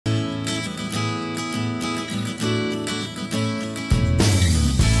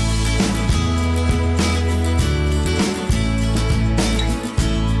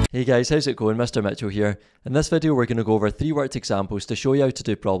Hey guys, how's it going? Mr. Mitchell here. In this video we're going to go over 3 worked examples to show you how to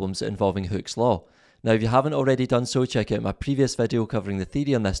do problems involving Hooke's law. Now if you haven't already done so, check out my previous video covering the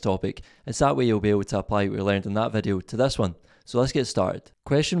theory on this topic, as that way you'll be able to apply what we learned in that video to this one. So let's get started.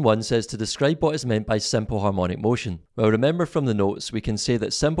 Question 1 says to describe what is meant by simple harmonic motion. Well, remember from the notes, we can say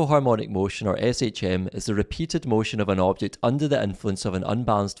that simple harmonic motion, or SHM, is the repeated motion of an object under the influence of an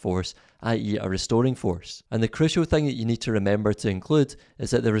unbalanced force, i.e. a restoring force. And the crucial thing that you need to remember to include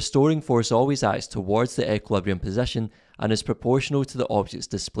is that the restoring force always acts towards the equilibrium position and is proportional to the object's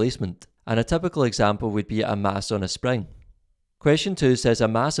displacement. And a typical example would be a mass on a spring. Question 2 says a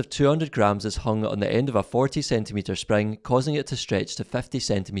mass of 200 grams is hung on the end of a 40 centimeter spring, causing it to stretch to 50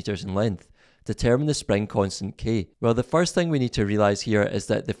 centimeters in length. Determine the spring constant K. Well, the first thing we need to realise here is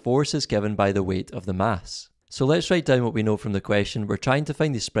that the force is given by the weight of the mass. So let's write down what we know from the question. We're trying to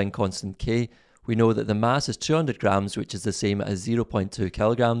find the spring constant K. We know that the mass is 200 grams, which is the same as 0.2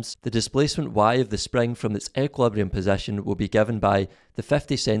 kilograms. The displacement y of the spring from its equilibrium position will be given by the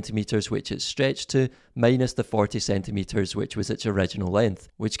 50 centimeters which it stretched to, minus the 40 centimeters which was its original length,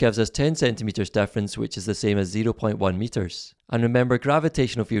 which gives us 10 centimeters difference, which is the same as 0.1 meters. And remember,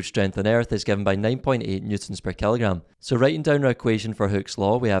 gravitational field strength on Earth is given by 9.8 newtons per kilogram. So writing down our equation for Hooke's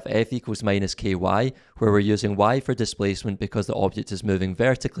law, we have F equals minus ky, where we're using y for displacement because the object is moving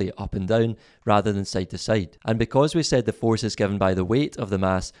vertically up and down rather than side to side. And because we said the force is given by the weight of the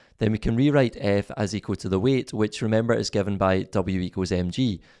mass, then we can rewrite F as equal to the weight, which remember is given by W equals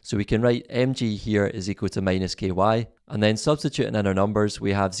mg. So we can write mg here is equal to minus ky, and then substituting in our numbers,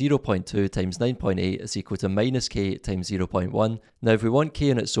 we have 0.2 times 9.8 is equal to minus k times 0.1. Now if we want k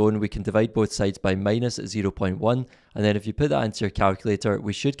on its own, we can divide both sides by minus 0.1, and then if you put that into your calculator,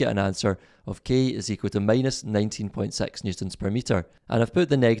 we should get an answer of k is equal to minus 19.6 newtons per meter. And I've put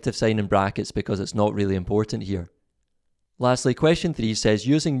the negative sign in brackets because it's not really important here. Lastly, question 3 says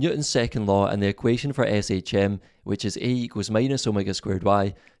using Newton's second law and the equation for SHM, which is A equals minus omega squared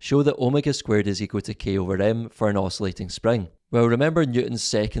y, show that omega squared is equal to k over m for an oscillating spring. Well, remember Newton's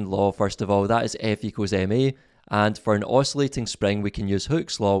second law first of all, that is F equals ma, and for an oscillating spring we can use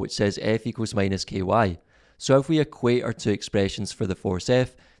Hooke's law, which says F equals minus ky. So if we equate our two expressions for the force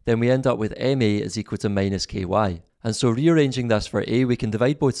F, then we end up with ma is equal to minus ky. And so rearranging this for A, we can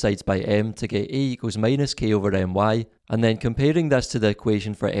divide both sides by m to get A equals minus k over my, and then comparing this to the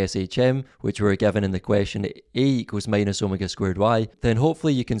equation for SHM, which we were given in the question, A equals minus omega squared y, then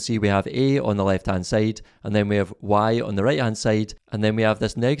hopefully you can see we have A on the left hand side, and then we have y on the right hand side, and then we have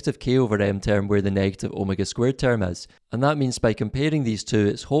this negative k over m term where the negative omega squared term is. And that means by comparing these two,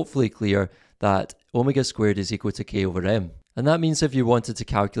 it's hopefully clear that omega squared is equal to k over m. And that means if you wanted to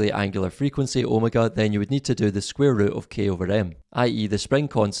calculate angular frequency omega, then you would need to do the square root of k over m, i.e. the spring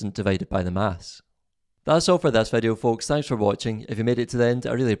constant divided by the mass. That's all for this video folks, thanks for watching. If you made it to the end,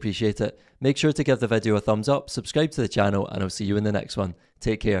 I really appreciate it. Make sure to give the video a thumbs up, subscribe to the channel, and I'll see you in the next one.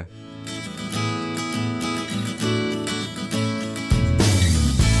 Take care.